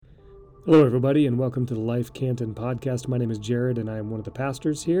Hello, everybody, and welcome to the Life Canton podcast. My name is Jared, and I am one of the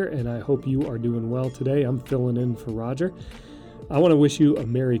pastors here, and I hope you are doing well today. I'm filling in for Roger. I want to wish you a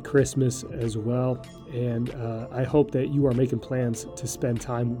Merry Christmas as well, and I hope that you are making plans to spend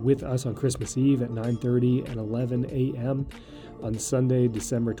time with us on Christmas Eve at 9:30 and 11 a.m. on Sunday,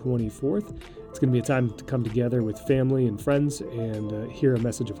 December 24th. It's going to be a time to come together with family and friends and hear a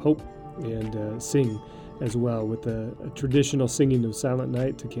message of hope and sing as well, with a traditional singing of Silent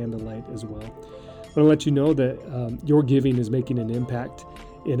Night to candlelight as well. I want to let you know that your giving is making an impact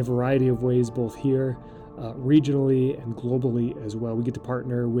in a variety of ways, both here, regionally, and globally as well. We get to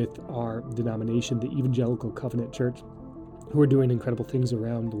partner with our denomination, the Evangelical Covenant Church, who are doing incredible things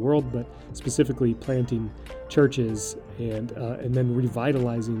around the world, but specifically planting churches and then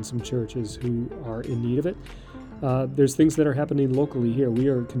revitalizing some churches who are in need of it. There's things that are happening locally here. We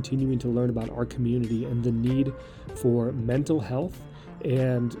are continuing to learn about our community and the need for mental health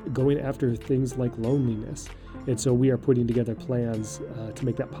and going after things like loneliness. And so we are putting together plans to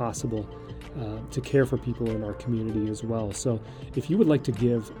make that possible, to care for people in our community as well. So if you would like to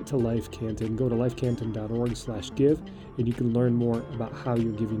give to Life Canton, go to lifecanton.org/give, and you can learn more about how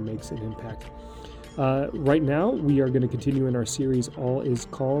your giving makes an impact. Right now, we are going to continue in our series, All is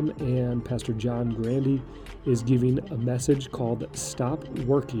Calm, and Pastor John Grandy is giving a message called Stop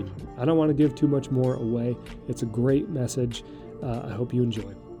Working. I don't want to give too much more away. It's a great message. I hope you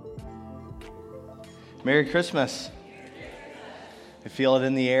enjoy. Merry Christmas. I feel it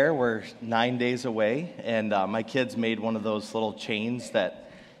in the air. We're 9 days away, and my kids made one of those little chains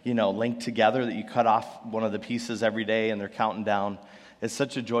that, link together, that you cut off one of the pieces every day, and they're counting down. It's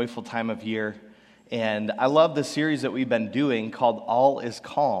such a joyful time of year. And I love the series that we've been doing called All is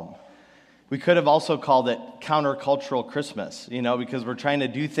Calm. We could have also called it Countercultural Christmas, because we're trying to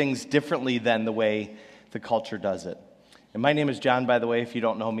do things differently than the way the culture does it. And my name is John, by the way. If you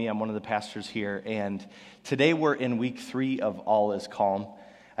don't know me, I'm one of the pastors here. And today we're in week 3 of All is Calm.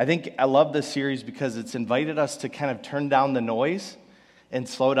 I think I love this series because it's invited us to kind of turn down the noise and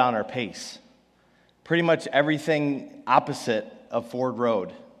slow down our pace. Pretty much everything opposite of Ford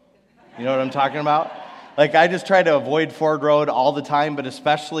Road. You know what I'm talking about? Like, I just try to avoid Ford Road all the time, but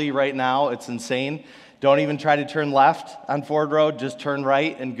especially right now, it's insane. Don't even try to turn left on Ford Road. Just turn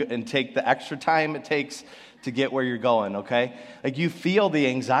right and take the extra time it takes to get where you're going, okay? Like, you feel the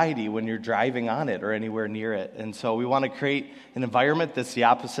anxiety when you're driving on it or anywhere near it. And so we want to create an environment that's the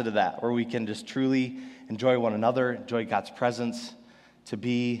opposite of that, where we can just truly enjoy one another, enjoy God's presence, to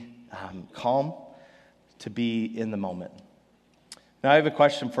be calm, to be in the moment. Now, I have a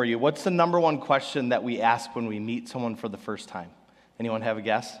question for you. What's the number one question that we ask when we meet someone for the first time? Anyone have a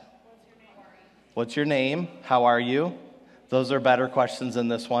guess? What's your name? How are you? Those are better questions than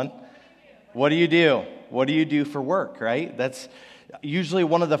this one. What do you do? What do you do for work, right? That's usually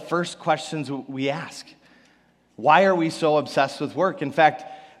one of the first questions we ask. Why are we so obsessed with work? In fact,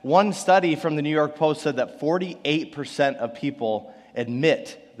 one study from the New York Post said that 48% of people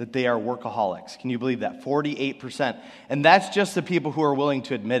admit that they are workaholics. Can you believe that? 48%. And that's just the people who are willing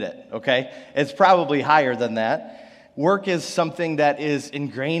to admit it, okay? It's probably higher than that. Work is something that is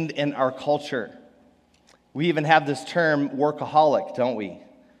ingrained in our culture. We even have this term workaholic, don't we?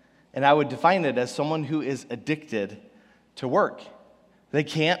 And I would define it as someone who is addicted to work. They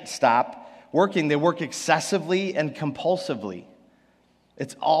can't stop working. They work excessively and compulsively.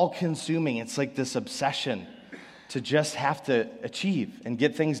 It's all-consuming. It's like this obsession to just have to achieve and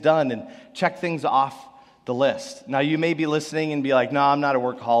get things done and check things off the list. Now, you may be listening and be like, no, I'm not a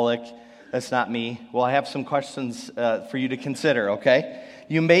workaholic. That's not me. Well, I have some questions for you to consider, okay?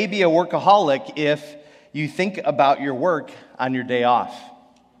 You may be a workaholic if you think about your work on your day off.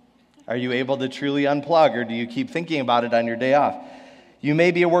 Are you able to truly unplug, or do you keep thinking about it on your day off? You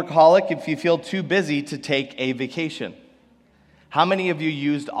may be a workaholic if you feel too busy to take a vacation. How many of you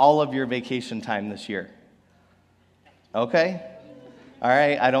used all of your vacation time this year? Okay. All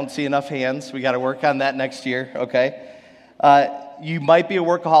right. I don't see enough hands. We got to work on that next year. Okay. You might be a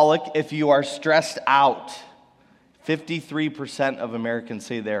workaholic if you are stressed out. 53% of Americans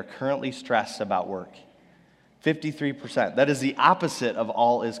say they're currently stressed about work. 53%. That is the opposite of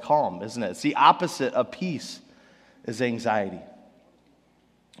all is calm, isn't it? It's the opposite of peace is anxiety.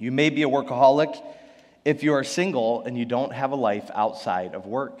 You may be a workaholic if you are single and you don't have a life outside of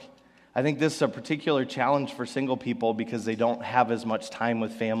work. I think this is a particular challenge for single people because they don't have as much time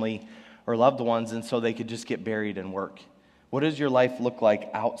with family or loved ones, and so they could just get buried in work. What does your life look like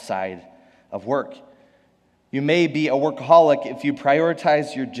outside of work? You may be a workaholic if you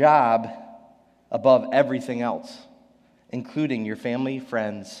prioritize your job above everything else, including your family,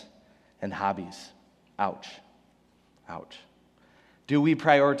 friends, and hobbies. Ouch. Ouch. Do we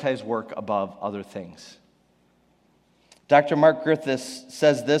prioritize work above other things? Dr. Mark Griffiths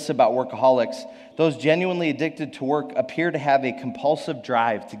says this about workaholics. Those genuinely addicted to work appear to have a compulsive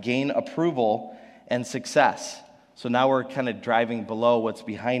drive to gain approval and success. So now we're kind of driving below what's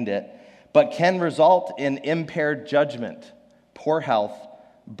behind it, but can result in impaired judgment, poor health,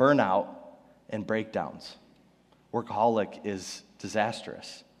 burnout, and breakdowns. Workaholic is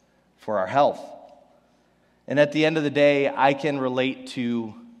disastrous for our health. And at the end of the day, I can relate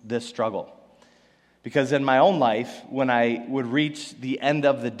to this struggle. Because in my own life, when I would reach the end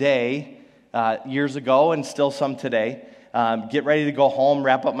of the day years ago and still some today, get ready to go home,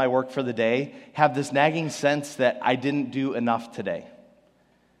 wrap up my work for the day, have this nagging sense that I didn't do enough today.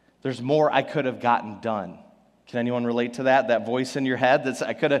 There's more I could have gotten done. Can anyone relate to that? That voice in your head that's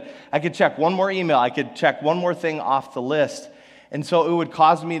I could check one more email, I could check one more thing off the list. And so it would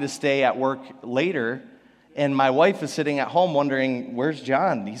cause me to stay at work later. And my wife is sitting at home wondering, where's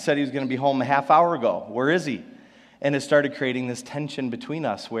John? He said he was going to be home a half hour ago. Where is he? And it started creating this tension between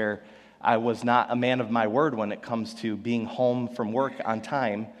us where I was not a man of my word when it comes to being home from work on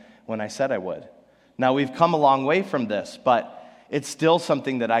time when I said I would. Now, we've come a long way from this, but it's still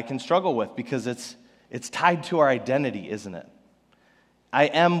something that I can struggle with because it's tied to our identity, isn't it? I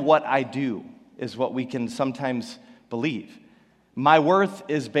am what I do is what we can sometimes believe. My worth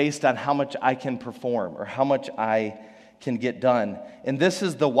is based on how much I can perform or how much I can get done. And this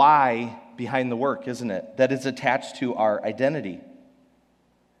is the why behind the work, isn't it? That is attached to our identity.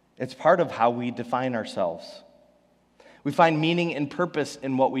 It's part of how we define ourselves. We find meaning and purpose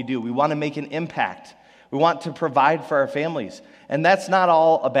in what we do. We want to make an impact. We want to provide for our families. And that's not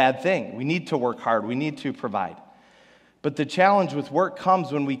all a bad thing. We need to work hard. We need to provide. But the challenge with work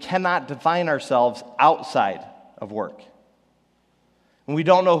comes when we cannot define ourselves outside of work. And we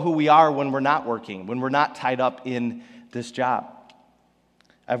don't know who we are when we're not working, when we're not tied up in this job.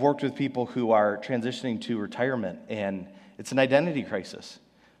 I've worked with people who are transitioning to retirement, and it's an identity crisis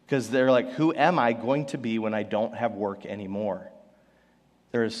because they're like, who am I going to be when I don't have work anymore?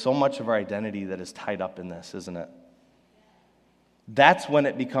 There is so much of our identity that is tied up in this, isn't it? That's when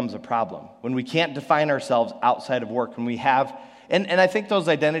it becomes a problem, when we can't define ourselves outside of work, when we have, and I think those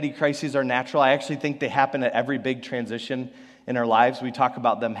identity crises are natural. I actually think they happen at every big transition in our lives. We talk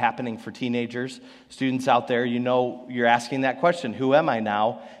about them happening for teenagers. Students out there, you know, you're asking that question, who am I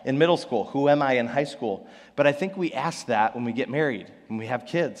now in middle school? Who am I in high school? But I think we ask that when we get married, when we have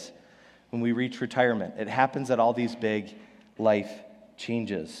kids, when we reach retirement. It happens at all these big life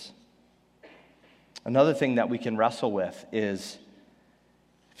changes. Another thing that we can wrestle with is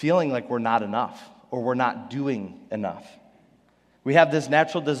feeling like we're not enough or we're not doing enough. We have this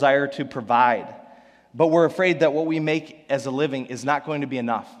natural desire to provide, but we're afraid that what we make as a living is not going to be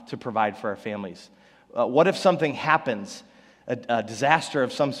enough to provide for our families. What if something happens, a disaster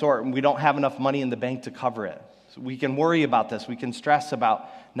of some sort, and we don't have enough money in the bank to cover it? So we can worry about this. We can stress about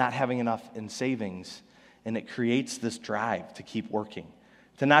not having enough in savings, and it creates this drive to keep working,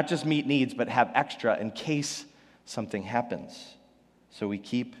 to not just meet needs, but have extra in case something happens. So we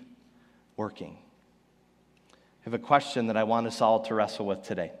keep working. I have a question that I want us all to wrestle with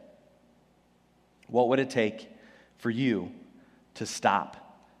today. What would it take for you to stop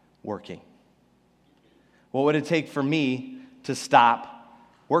working? What would it take for me to stop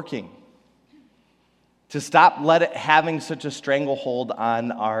working? To stop having such a stranglehold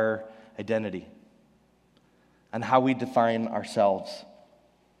on our identity, on how we define ourselves.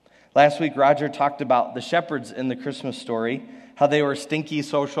 Last week, Roger talked about the shepherds in the Christmas story, how they were stinky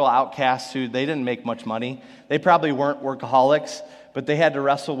social outcasts who they didn't make much money. They probably weren't workaholics, but they had to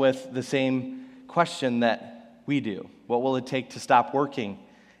wrestle with the same question that we do. What will it take to stop working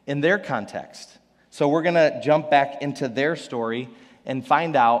in their context? So we're going to jump back into their story and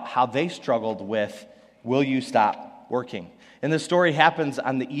find out how they struggled with, will you stop working? And the story happens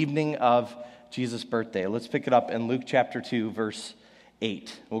on the evening of Jesus' birthday. Let's pick it up in Luke chapter 2, verse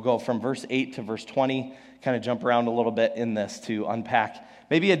 8. We'll go from verse 8 to verse 20, kind of jump around a little bit in this to unpack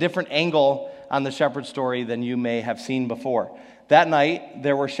maybe a different angle on the shepherd story than you may have seen before. That night,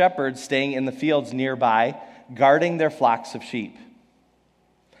 there were shepherds staying in the fields nearby, guarding their flocks of sheep.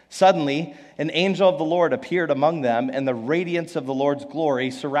 Suddenly, an angel of the Lord appeared among them, and the radiance of the Lord's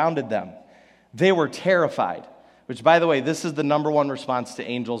glory surrounded them. They were terrified, which, by the way, this is the number one response to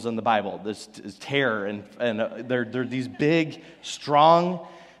angels in the Bible. This is terror, and they're these big, strong,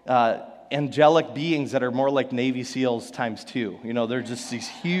 angelic beings that are more like Navy SEALs times 2. You know, they're just these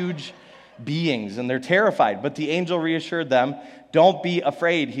huge beings, and they're terrified. But the angel reassured them, "Don't be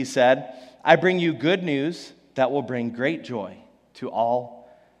afraid," he said. "I bring you good news that will bring great joy to all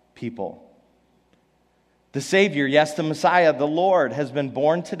people." The Savior, yes, the Messiah, the Lord, has been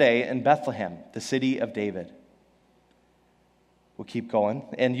born today in Bethlehem, the city of David. We'll keep going.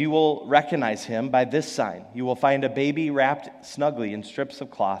 And you will recognize him by this sign. You will find a baby wrapped snugly in strips of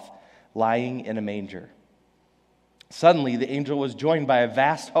cloth, lying in a manger. Suddenly, the angel was joined by a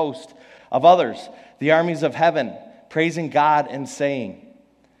vast host of others, the armies of heaven, praising God and saying,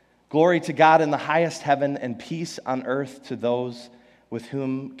 "Glory to God in the highest heaven, and peace on earth to those with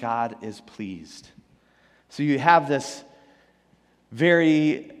whom God is pleased." So you have this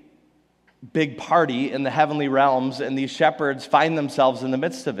very big party in the heavenly realms, and these shepherds find themselves in the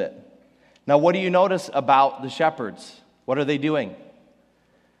midst of it. Now, what do you notice about the shepherds? What are they doing?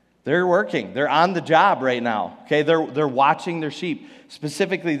 They're working. They're on the job right now. Okay, they're watching their sheep.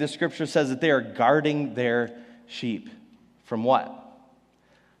 Specifically, the scripture says that they are guarding their sheep. From what?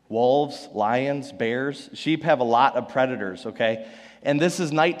 Wolves, lions, bears. Sheep have a lot of predators, okay? And this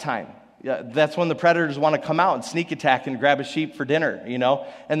is nighttime. That's when the predators want to come out and sneak attack and grab a sheep for dinner, you know?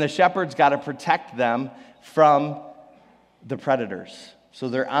 And the shepherds got to protect them from the predators. So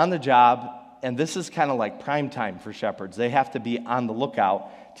they're on the job, and this is kind of like prime time for shepherds. They have to be on the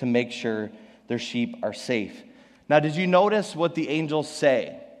lookout to make sure their sheep are safe. Now, did you notice what the angels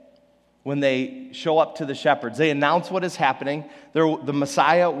say when they show up to the shepherds? They announce what is happening. The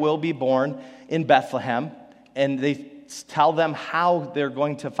Messiah will be born in Bethlehem, and they tell them how they're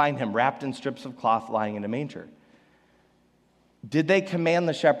going to find him, wrapped in strips of cloth, lying in a manger. Did they command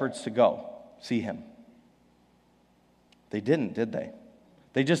the shepherds to go see him? They didn't, did they?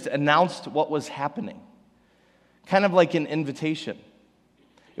 They just announced what was happening. Kind of like an invitation.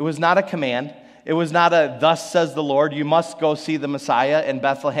 It was not a command. It was not a, "Thus says the Lord, you must go see the Messiah in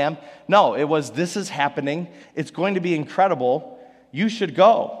Bethlehem." No, it was, "This is happening. It's going to be incredible. You should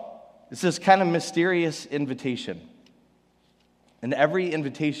go." It's this kind of mysterious invitation. And every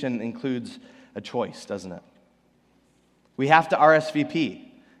invitation includes a choice, doesn't it? We have to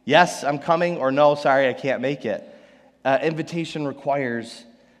RSVP. Yes, I'm coming, or no, sorry, I can't make it. Invitation requires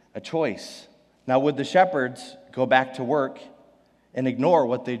a choice. Now, would the shepherds go back to work and ignore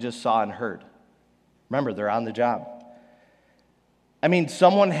what they just saw and heard? Remember, they're on the job. I mean,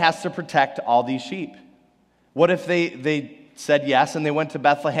 someone has to protect all these sheep. What if they said yes and they went to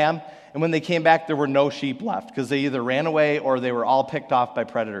Bethlehem, and when they came back, there were no sheep left because they either ran away or they were all picked off by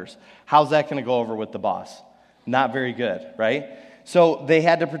predators? How's that going to go over with the boss? Not very good, right? So they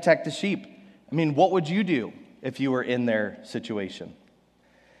had to protect the sheep. I mean, what would you do if you were in their situation?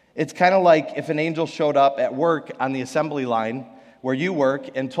 It's kind of like if an angel showed up at work on the assembly line where you work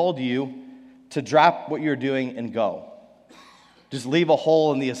and told you to drop what you're doing and go. Just leave a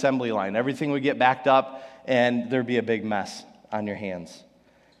hole in the assembly line. Everything would get backed up and there'd be a big mess on your hands.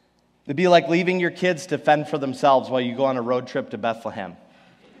 It'd be like leaving your kids to fend for themselves while you go on a road trip to Bethlehem.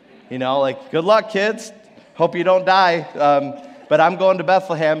 You know, like, good luck, kids. Hope you don't die, but I'm going to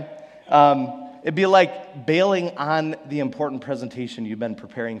Bethlehem. It'd be like bailing on the important presentation you've been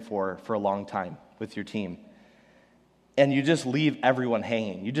preparing for a long time with your team. And you just leave everyone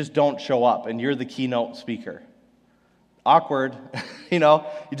hanging. You just don't show up, and you're the keynote speaker. Awkward, you know,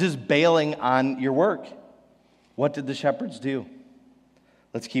 you're just bailing on your work. What did the shepherds do?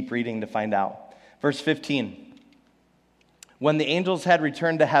 Let's keep reading to find out. Verse 15. When the angels had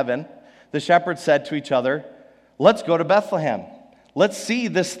returned to heaven, the shepherds said to each other, "Let's go to Bethlehem. Let's see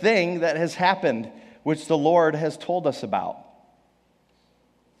this thing that has happened, which the Lord has told us about."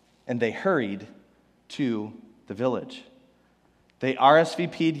 And they hurried to the village. They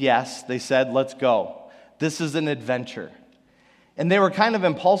RSVP'd yes. They said, "Let's go. This is an adventure." And they were kind of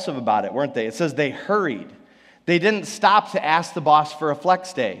impulsive about it, weren't they? It says they hurried. They didn't stop to ask the boss for a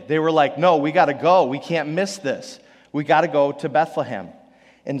flex day. They were like, "No, we got to go. We can't miss this. We got to go to Bethlehem."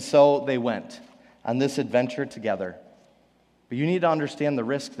 And so they went on this adventure together. But you need to understand the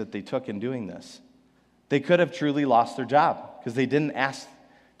risk that they took in doing this. They could have truly lost their job because they didn't ask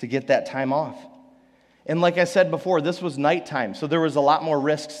to get that time off. And like I said before, this was nighttime, so there was a lot more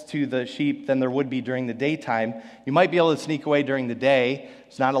risks to the sheep than there would be during the daytime. You might be able to sneak away during the day.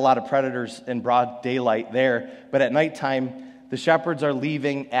 There's not a lot of predators in broad daylight there. But at nighttime, the shepherds are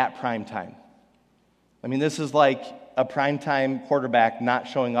leaving at prime time. I mean, this is like a primetime quarterback not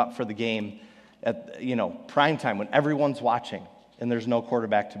showing up for the game at, prime time when everyone's watching and there's no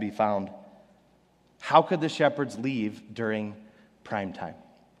quarterback to be found. How could the shepherds leave during prime time?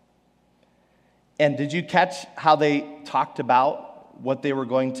 And did you catch how they talked about what they were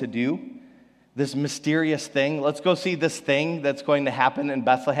going to do? This mysterious thing. Let's go see this thing that's going to happen in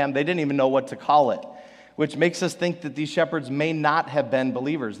Bethlehem. They didn't even know what to call it, which makes us think that these shepherds may not have been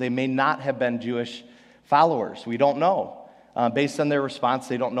believers. They may not have been Jewish followers. We don't know. Based on their response,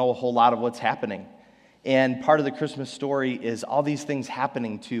 they don't know a whole lot of what's happening. And part of the Christmas story is all these things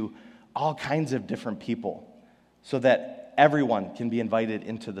happening to all kinds of different people so that everyone can be invited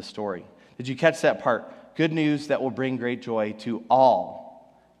into the story. Did you catch that part? Good news that will bring great joy to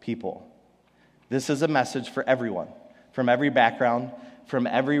all people. This is a message for everyone, from every background, from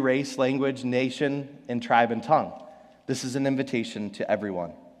every race, language, nation, and tribe and tongue. This is an invitation to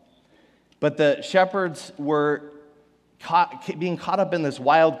everyone. But the shepherds were being caught up in this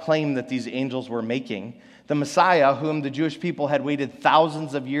wild claim that these angels were making. The Messiah, whom the Jewish people had waited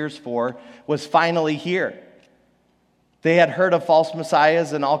thousands of years for, was finally here. They had heard of false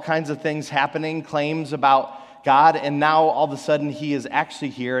messiahs and all kinds of things happening, claims about God, and now all of a sudden he is actually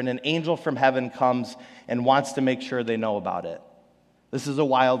here, and an angel from heaven comes and wants to make sure they know about it. This is a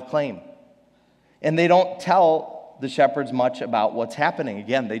wild claim. And they don't tell the shepherds much about what's happening.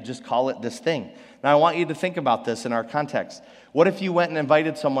 Again, they just call it this thing. Now, I want you to think about this in our context. What if you went and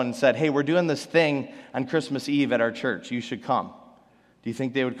invited someone and said, hey, we're doing this thing on Christmas Eve at our church. You should come. Do you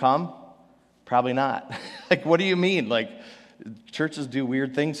think they would come? Probably not. Like, what do you mean? Like, churches do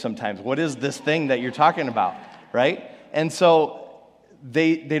weird things sometimes. What is this thing that you're talking about, right? And so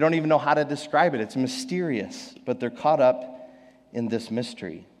they don't even know how to describe it. It's mysterious, but they're caught up in this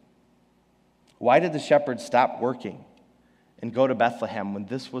mystery. Why did the shepherds stop working and go to Bethlehem when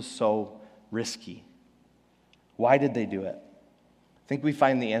this was so risky? Why did they do it? I think we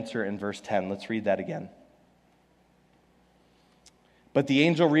find the answer in verse 10. Let's read that again. But the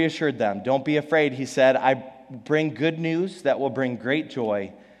angel reassured them. Don't be afraid, he said. I bring good news that will bring great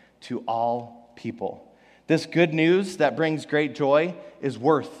joy to all people. This good news that brings great joy is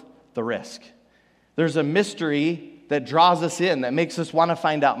worth the risk. There's a mystery that draws us in, that makes us want to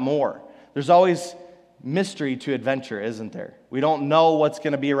find out more. There's always mystery to adventure, isn't there? We don't know what's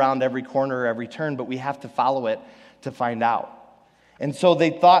going to be around every corner or every turn, but we have to follow it to find out. And so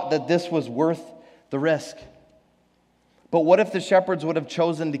they thought that this was worth the risk. But what if the shepherds would have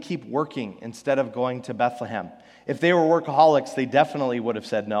chosen to keep working instead of going to Bethlehem? If they were workaholics, they definitely would have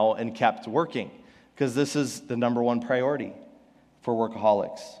said no and kept working, because this is the number one priority for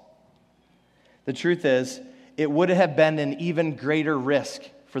workaholics. The truth is, it would have been an even greater risk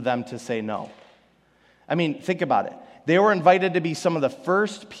for them to say no. I mean, think about it. They were invited to be some of the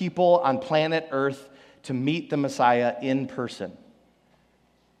first people on planet Earth to meet the Messiah in person.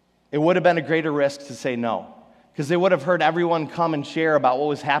 It would have been a greater risk to say no, because they would have heard everyone come and share about what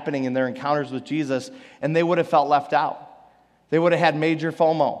was happening in their encounters with Jesus, and they would have felt left out. They would have had major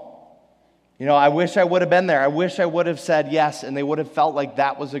FOMO. You know, I wish I would have been there. I wish I would have said yes, and they would have felt like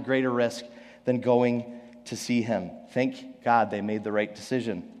that was a greater risk than going to see him. Thank God they made the right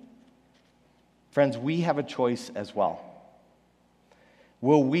decision. Friends, we have a choice as well.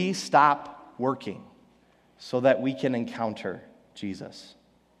 Will we stop working so that we can encounter Jesus?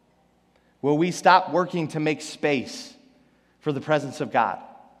 Will we stop working to make space for the presence of God,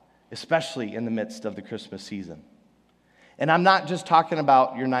 especially in the midst of the Christmas season? And I'm not just talking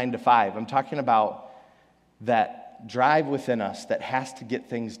about your 9 to 5. I'm talking about that drive within us that has to get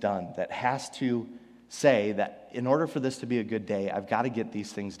things done, that has to say that in order for this to be a good day, I've got to get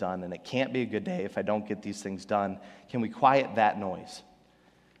these things done, and it can't be a good day if I don't get these things done. Can we quiet that noise?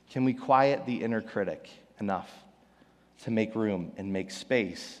 Can we quiet the inner critic enough to make room and make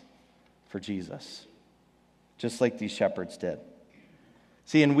space for Jesus, just like these shepherds did?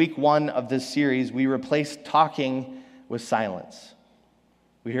 See, in week 1 of this series, we replaced talking with silence.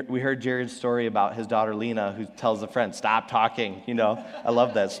 We heard Jared's story about his daughter Lena, who tells a friend, stop talking, you know. I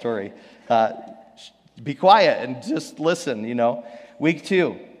love that story. Be quiet and just listen, you know. Week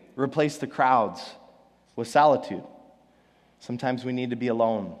 2, replace the crowds with solitude. Sometimes we need to be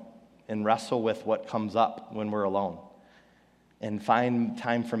alone and wrestle with what comes up when we're alone and find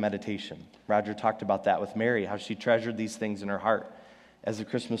time for meditation. Roger talked about that with Mary, how she treasured these things in her heart as the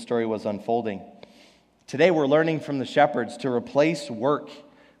Christmas story was unfolding. Today we're learning from the shepherds to replace work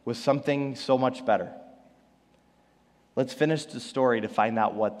with something so much better. Let's finish the story to find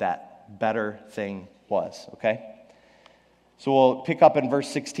out what that better thing was, okay? So we'll pick up in verse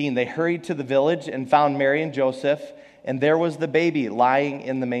 16. They hurried to the village and found Mary and Joseph, and there was the baby lying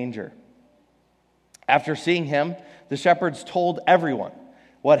in the manger. After seeing him, the shepherds told everyone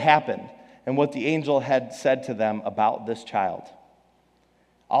what happened and what the angel had said to them about this child.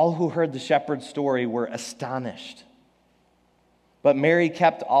 All who heard the shepherd's story were astonished. But Mary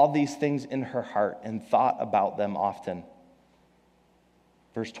kept all these things in her heart and thought about them often.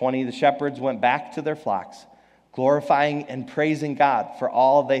 Verse 20, the shepherds went back to their flocks, glorifying and praising God for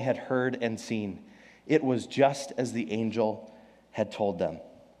all they had heard and seen. It was just as the angel had told them.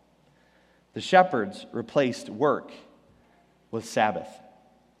 The shepherds replaced work with Sabbath.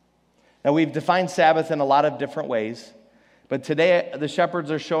 Now, we've defined Sabbath in a lot of different ways, but today the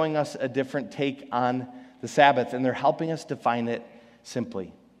shepherds are showing us a different take on the Sabbath, and they're helping us define it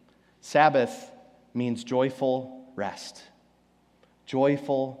simply. Sabbath means joyful rest.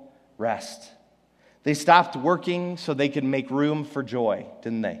 Joyful rest. They stopped working so they could make room for joy,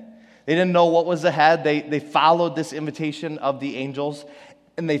 didn't they? They didn't know what was ahead. They followed this invitation of the angels,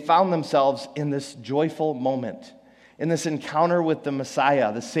 and they found themselves in this joyful moment, in this encounter with the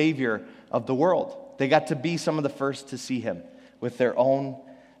Messiah, the Savior of the world. They got to be some of the first to see him with their own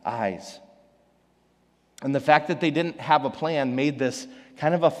eyes. And the fact that they didn't have a plan made this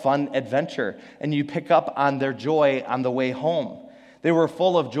kind of a fun adventure. And you pick up on their joy on the way home. They were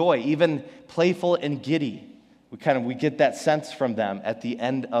full of joy, even playful and giddy. We get that sense from them at the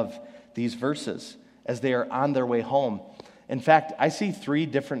end of these verses as they are on their way home. In fact, I see 3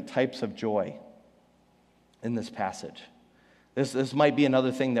 different types of joy in this passage. This might be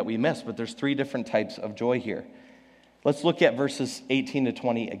another thing that we miss, but there's 3 different types of joy here. Let's look at verses 18 to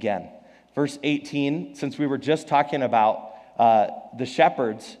 20 again. Verse 18, since we were just talking about the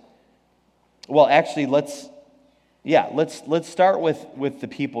shepherds, well, actually, let's start with the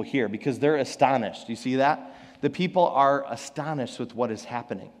people here, because they're astonished. You see that? The people are astonished with what is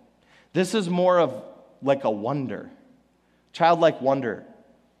happening. This is more of like a wonder, childlike wonder.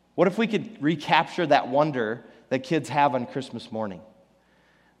 What if we could recapture that wonder that kids have on Christmas morning?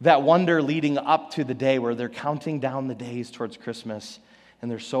 That wonder leading up to the day where they're counting down the days towards Christmas, and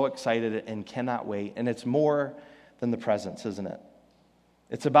they're so excited and cannot wait. And it's more than the presents, isn't it?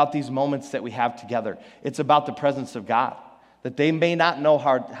 It's about these moments that we have together. It's about the presence of God that they may not know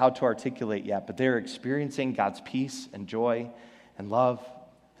how to articulate yet, but they're experiencing God's peace and joy and love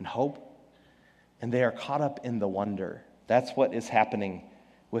and hope, and they are caught up in the wonder. That's what is happening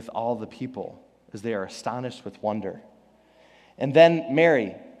with all the people, as they are astonished with wonder. And then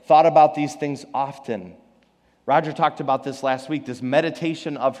Mary thought about these things often. Roger talked about this last week, this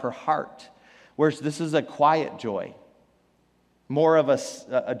meditation of her heart, whereas this is a quiet joy, more of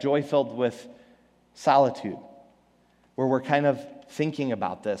a joy filled with solitude, where we're kind of thinking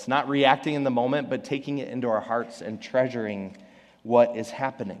about this, not reacting in the moment, but taking it into our hearts and treasuring what is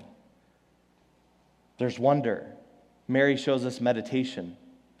happening. There's wonder. Mary shows us meditation.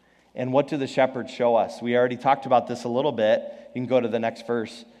 And what do the shepherds show us? We already talked about this a little bit. You can go to the next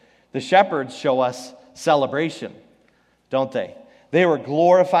verse. The shepherds show us celebration, don't they? They were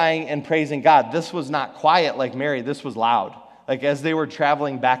glorifying and praising God. This was not quiet like Mary. This was loud. Like as they were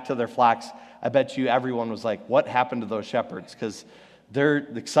traveling back to their flocks, I bet you everyone was like, what happened to those shepherds? Because they're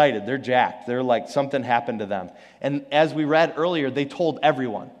excited. They're jacked. They're like, something happened to them. And as we read earlier, they told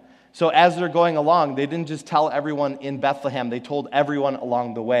everyone. So as they're going along, they didn't just tell everyone in Bethlehem. They told everyone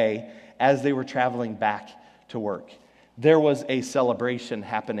along the way as they were traveling back to work. There was a celebration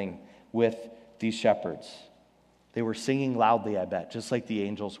happening with these shepherds. They were singing loudly, I bet, just like the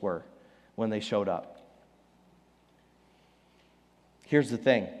angels were when they showed up. Here's the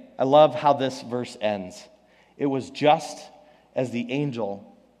thing. I love how this verse ends. It was just as the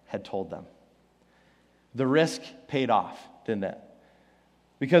angel had told them. The risk paid off, didn't it?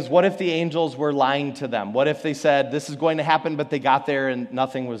 Because what if the angels were lying to them? What if they said, this is going to happen, but they got there and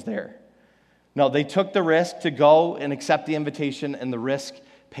nothing was there? No, they took the risk to go and accept the invitation, and the risk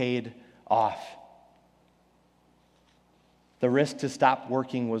paid off. The risk to stop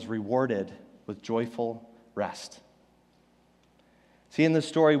working was rewarded with joyful rest. See, in this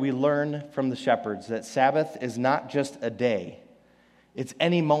story, we learn from the shepherds that Sabbath is not just a day. It's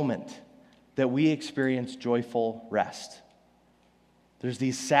any moment that we experience joyful rest. There's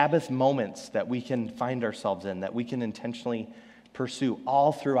these Sabbath moments that we can find ourselves in, that we can intentionally pursue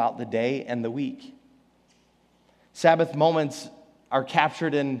all throughout the day and the week. Sabbath moments are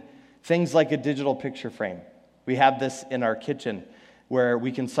captured in things like a digital picture frame. We have this in our kitchen where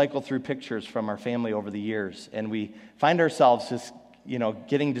we can cycle through pictures from our family over the years, and we find ourselves just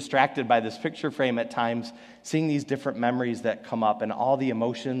getting distracted by this picture frame at times, seeing these different memories that come up and all the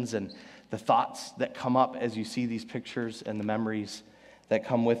emotions and the thoughts that come up as you see these pictures and the memories that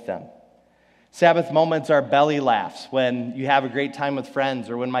come with them. Sabbath moments are belly laughs when you have a great time with friends,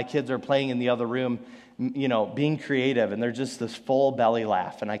 or when my kids are playing in the other room, being creative, and they're just this full belly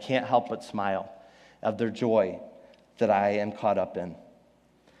laugh, and I can't help but smile of their joy that I am caught up in.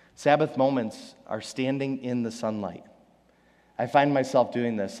 Sabbath moments are standing in the sunlight. I find myself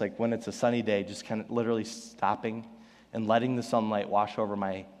doing this, like when it's a sunny day, just kind of literally stopping and letting the sunlight wash over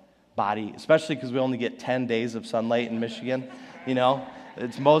my body, especially because we only get 10 days of sunlight in Michigan,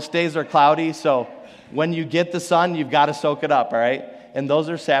 Most days are cloudy, so when you get the sun, you've got to soak it up, all right? And those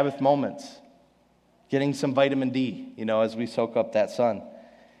are Sabbath moments. Getting some vitamin D, as we soak up that sun.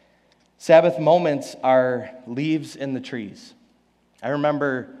 Sabbath moments are leaves in the trees. I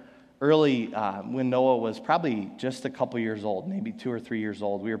remember early when Noah was probably just a couple years old, maybe 2 or 3 years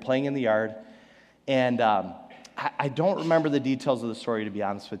old. We were playing in the yard, and I don't remember the details of the story, to be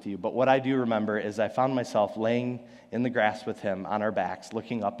honest with you, but what I do remember is I found myself laying in the grass with him on our backs,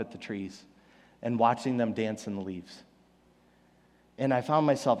 looking up at the trees and watching them dance in the leaves. And I found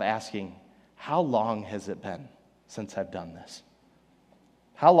myself asking, how long has it been since I've done this?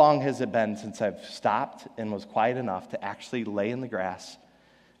 How long has it been since I've stopped and was quiet enough to actually lay in the grass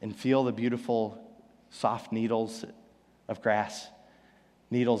and feel the beautiful, soft needles of grass?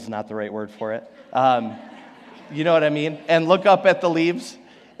 Needles is not the right word for it. You know what I mean? And look up at the leaves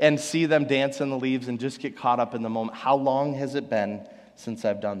and see them dance in the leaves and just get caught up in the moment. How long has it been since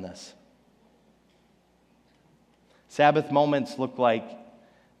I've done this? Sabbath moments look like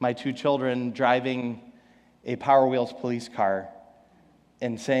my 2 children driving a Power Wheels police car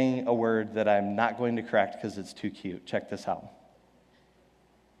and saying a word that I'm not going to correct because it's too cute. Check this out.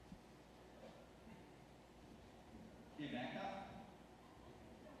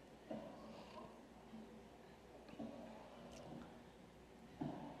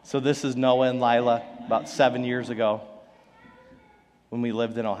 So this is Noah and Lila about 7 years ago when we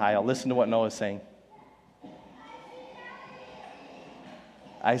lived in Ohio. Listen to what Noah's saying.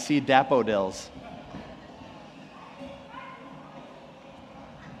 I see daffodils.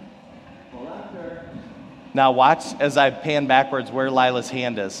 Now watch as I pan backwards where Lila's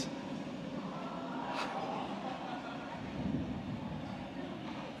hand is.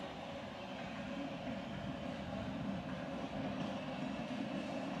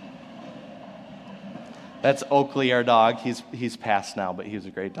 That's Oakley, our dog. He's passed now, but he was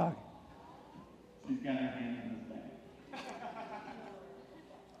a great dog. She's got her hand in his back.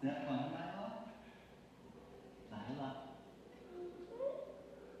 Is that fun, Lila? Lila.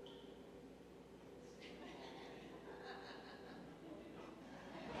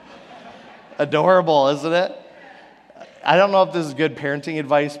 Adorable, isn't it? I don't know if this is good parenting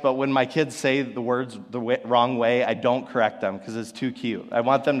advice, but when my kids say the words the wrong way, I don't correct them because it's too cute. I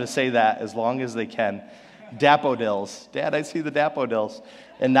want them to say that as long as they can. Daffodils. Dad, I see the daffodils.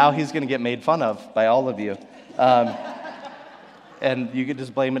 And now he's going to get made fun of by all of you. And you can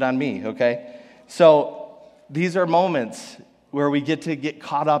just blame it on me, okay? So these are moments where we get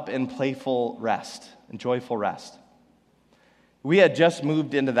caught up in playful rest and joyful rest. We had just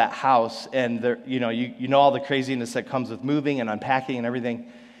moved into that house, and there, you know all the craziness that comes with moving and unpacking and everything.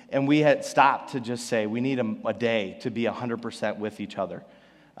 And we had stopped to just say, we need a day to be 100% with each other.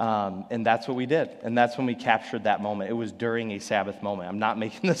 And that's what we did. And that's when we captured that moment. It was during a Sabbath moment. I'm not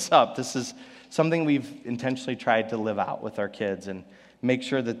making this up. This is something we've intentionally tried to live out with our kids and make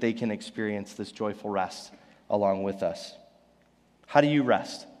sure that they can experience this joyful rest along with us. How do you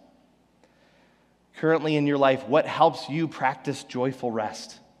rest? Currently in your life, what helps you practice joyful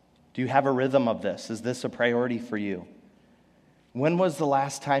rest? Do you have a rhythm of this? Is this a priority for you? When was the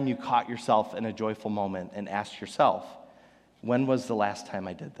last time you caught yourself in a joyful moment and asked yourself, when was the last time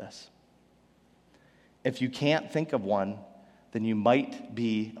I did this? If you can't think of one, then you might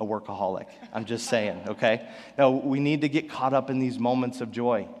be a workaholic. I'm just saying, okay? Now, we need to get caught up in these moments of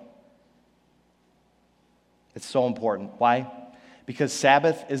joy. It's so important. Why? Because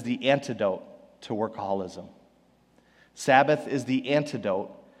Sabbath is the antidote to workaholism. Sabbath is the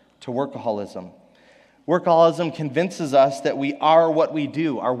antidote to workaholism. Workaholism convinces us that we are what we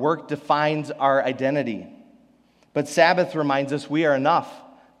do. Our work defines our identity. But Sabbath reminds us we are enough,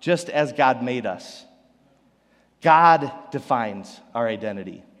 just as God made us. God defines our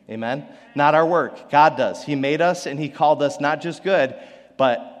identity. Amen? Not our work. God does. He made us and He called us not just good,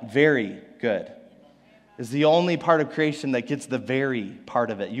 but very good. It's the only part of creation that gets the very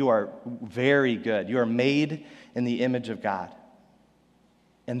part of it. You are very good. You are made in the image of God.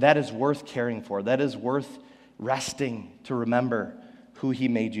 And that is worth caring for. That is worth resting to remember who He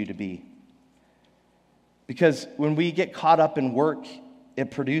made you to be. Because when we get caught up in work, it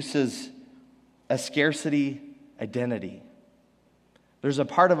produces a scarcity identity. There's a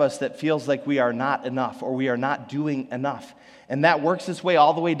part of us that feels like we are not enough or we are not doing enough. And that works its way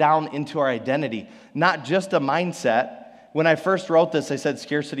all the way down into our identity, not just a mindset. When I first wrote this, I said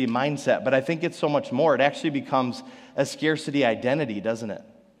scarcity mindset, but I think it's so much more. It actually becomes a scarcity identity, doesn't it?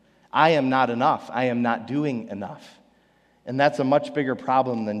 I am not enough. I am not doing enough. And that's a much bigger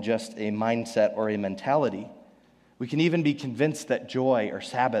problem than just a mindset or a mentality. We can even be convinced that joy or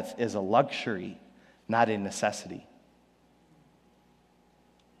Sabbath is a luxury, not a necessity.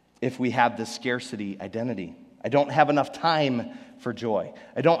 If we have this scarcity identity. I don't have enough time for joy.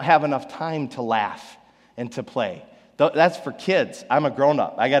 I don't have enough time to laugh and to play. That's for kids. I'm a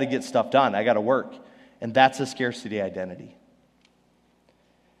grown-up. I got to get stuff done. I got to work. And that's a scarcity identity.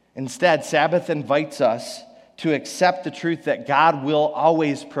 Instead, Sabbath invites us to accept the truth that God will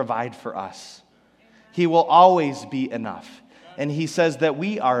always provide for us. He will always be enough. And he says that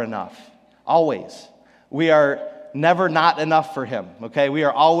we are enough, always. We are never not enough for him, okay? We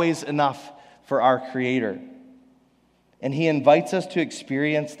are always enough for our Creator. And he invites us to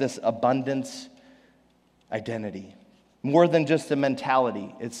experience this abundance identity. More than just a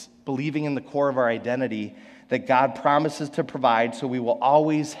mentality. It's believing in the core of our identity that God promises to provide so we will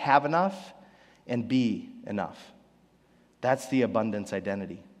always have enough and be enough. That's the abundance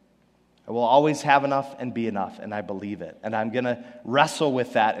identity. I will always have enough and be enough, and I believe it. And I'm going to wrestle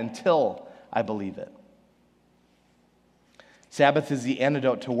with that until I believe it. Sabbath is the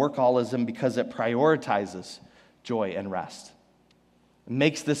antidote to workaholism because it prioritizes joy and rest. It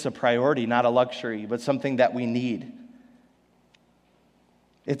makes this a priority, not a luxury, but something that we need.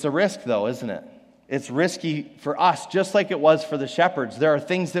 It's a risk, though, isn't it? It's risky for us, just like it was for the shepherds. There are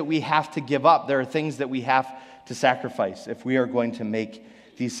things that we have to give up. There are things that we have to sacrifice if we are going to make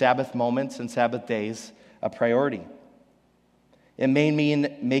these Sabbath moments and Sabbath days a priority. It may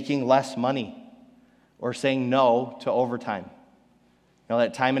mean making less money or saying no to overtime. You know,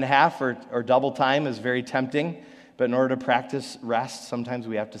 that time and a half or double time is very tempting, but in order to practice rest, sometimes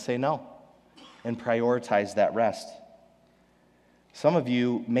we have to say no and prioritize that rest. Some of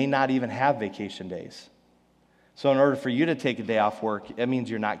you may not even have vacation days. So in order for you to take a day off work, it means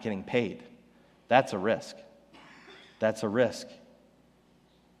you're not getting paid. That's a risk. That's a risk.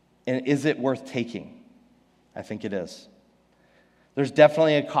 And is it worth taking? I think it is. There's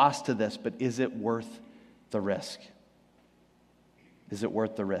definitely a cost to this, but is it worth the risk? Is it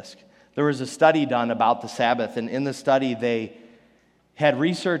worth the risk? There was a study done about the Sabbath, and in the study they had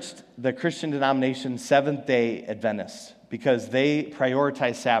researched the Christian denomination Seventh-day Adventists because they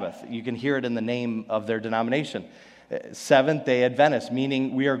prioritize Sabbath. You can hear it in the name of their denomination. Seventh-day Adventists,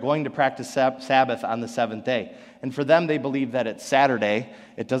 meaning we are going to practice Sabbath on the seventh day. And for them, they believe that it's Saturday.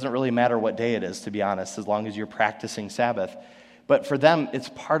 It doesn't really matter what day it is, to be honest, as long as you're practicing Sabbath. But for them, it's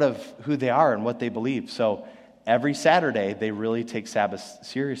part of who they are and what they believe. So every Saturday, they really take Sabbath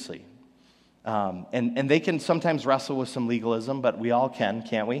seriously. And they can sometimes wrestle with some legalism, but we all can,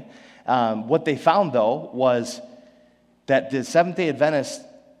 can't we? What they found, though, was that the Seventh-day Adventists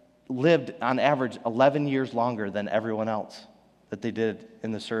lived on average 11 years longer than everyone else that they did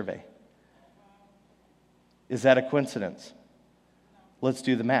in the survey. Is that a coincidence? Let's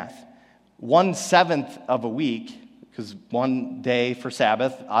do the math. 1/7 of a week, because one day for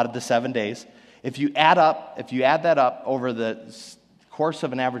Sabbath out of the 7 days, if you add that up over the course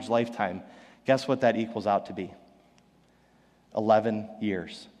of an average lifetime, guess what that equals out to be? 11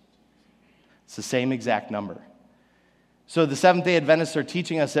 years. It's the same exact number. So the Seventh-day Adventists are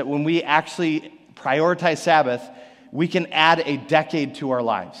teaching us that when we actually prioritize Sabbath, we can add a decade to our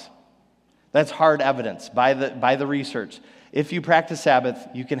lives. That's hard evidence by the research. If you practice Sabbath,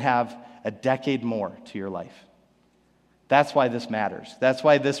 you can have a decade more to your life. That's why this matters. That's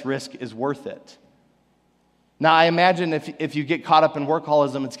why this risk is worth it. Now, I imagine if you get caught up in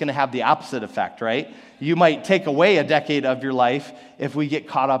workaholism, it's going to have the opposite effect, right? You might take away a decade of your life if we get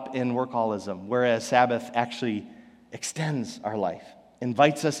caught up in workaholism, whereas Sabbath actually extends our life,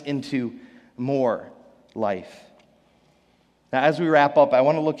 invites us into more life. Now, as we wrap up, I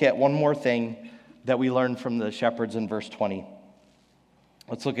want to look at one more thing that we learned from the shepherds in verse 20.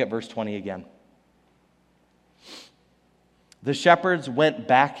 Let's look at verse 20 again. The shepherds went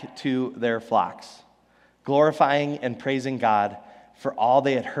back to their flocks, glorifying and praising God for all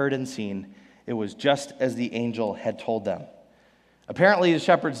they had heard and seen. It was just as the angel had told them. Apparently, the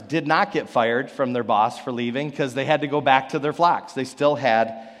shepherds did not get fired from their boss for leaving because they had to go back to their flocks. They still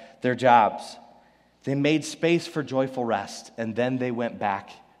had their jobs. They made space for joyful rest, and then they went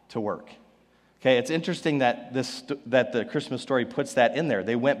back to work. Okay, it's interesting that the Christmas story puts that in there.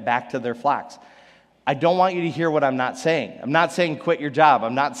 They went back to their flocks. I don't want you to hear what I'm not saying. I'm not saying quit your job.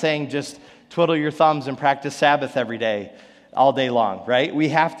 I'm not saying just twiddle your thumbs and practice Sabbath every day, all day long, right? We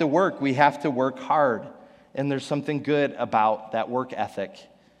have to work. We have to work hard. And there's something good about that work ethic.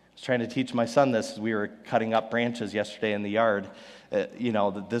 I was trying to teach my son this as we were cutting up branches yesterday in the yard.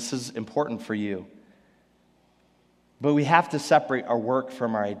 That this is important for you. But we have to separate our work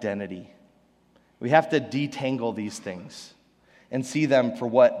from our identity. We have to detangle these things and see them for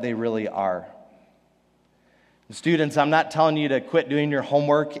what they really are. Students, I'm not telling you to quit doing your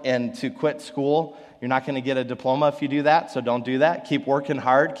homework and to quit school. You're not going to get a diploma if you do that, so don't do that. Keep working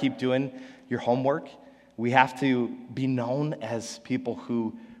hard. Keep doing your homework. We have to be known as people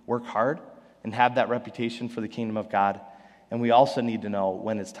who work hard, and have that reputation for the kingdom of God. And we also need to know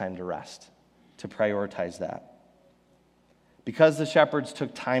when it's time to rest, to prioritize that. Because the shepherds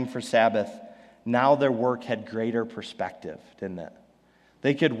took time for Sabbath, now their work had greater perspective, didn't it?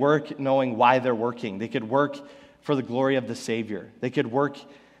 They could work knowing why they're working. They could work for the glory of the Savior. They could work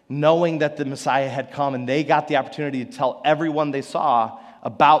knowing that the Messiah had come, and they got the opportunity to tell everyone they saw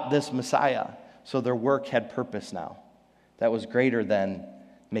about this Messiah. So their work had purpose now. That was greater than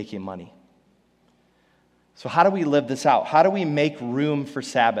making money. So how do we live this out? How do we make room for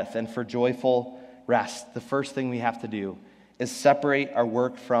Sabbath and for joyful rest? The first thing we have to do is separate our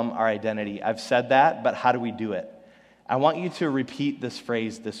work from our identity. I've said that, but how do we do it? I want you to repeat this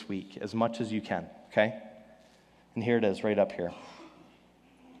phrase this week as much as you can, okay? And here it is, right up here.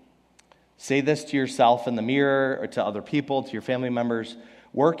 Say this to yourself in the mirror or to other people, to your family members.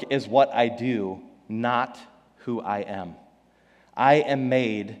 Work is what I do, not who I am. I am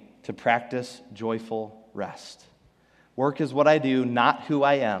made to practice joyful rest. Work is what I do, not who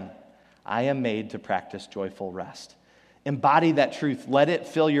I am. I am made to practice joyful rest. Embody that truth. Let it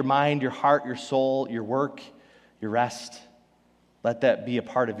fill your mind, your heart, your soul, your work, your rest. Let that be a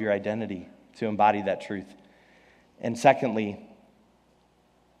part of your identity, to embody that truth. And secondly,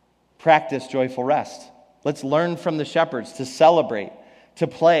 practice joyful rest. Let's learn from the shepherds to celebrate, to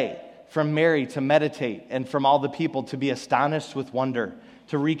play, from Mary to meditate, and from all the people to be astonished with wonder,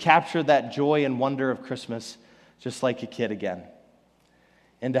 to recapture that joy and wonder of Christmas just like a kid again.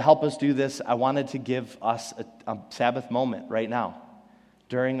 And to help us do this, I wanted to give us a Sabbath moment right now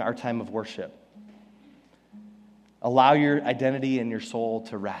during our time of worship. Allow your identity and your soul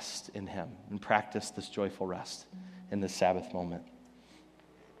to rest in Him and practice this joyful rest in this Sabbath moment.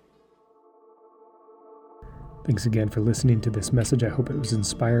 Thanks again for listening to this message. I hope it was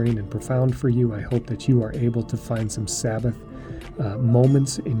inspiring and profound for you. I hope that you are able to find some Sabbath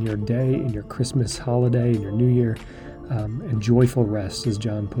moments in your day, in your Christmas holiday, in your New Year, and joyful rest, as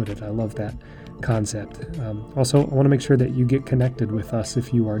John put it. I love that concept. Also, I want to make sure that you get connected with us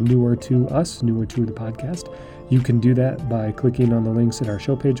if you are newer to us, newer to the podcast. You can do that by clicking on the links at our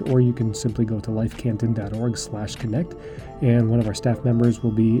show page, or you can simply go to lifecanton.org/connect, and one of our staff members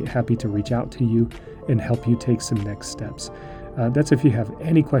will be happy to reach out to you and help you take some next steps. That's if you have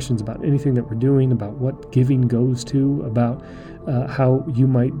any questions about anything that we're doing, about what giving goes to, about how you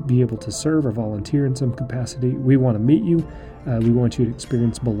might be able to serve or volunteer in some capacity. We want to meet you. We want you to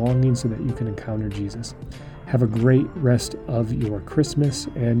experience belonging so that you can encounter Jesus. Have a great rest of your Christmas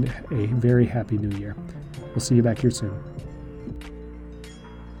and a very happy New Year. We'll see you back here soon.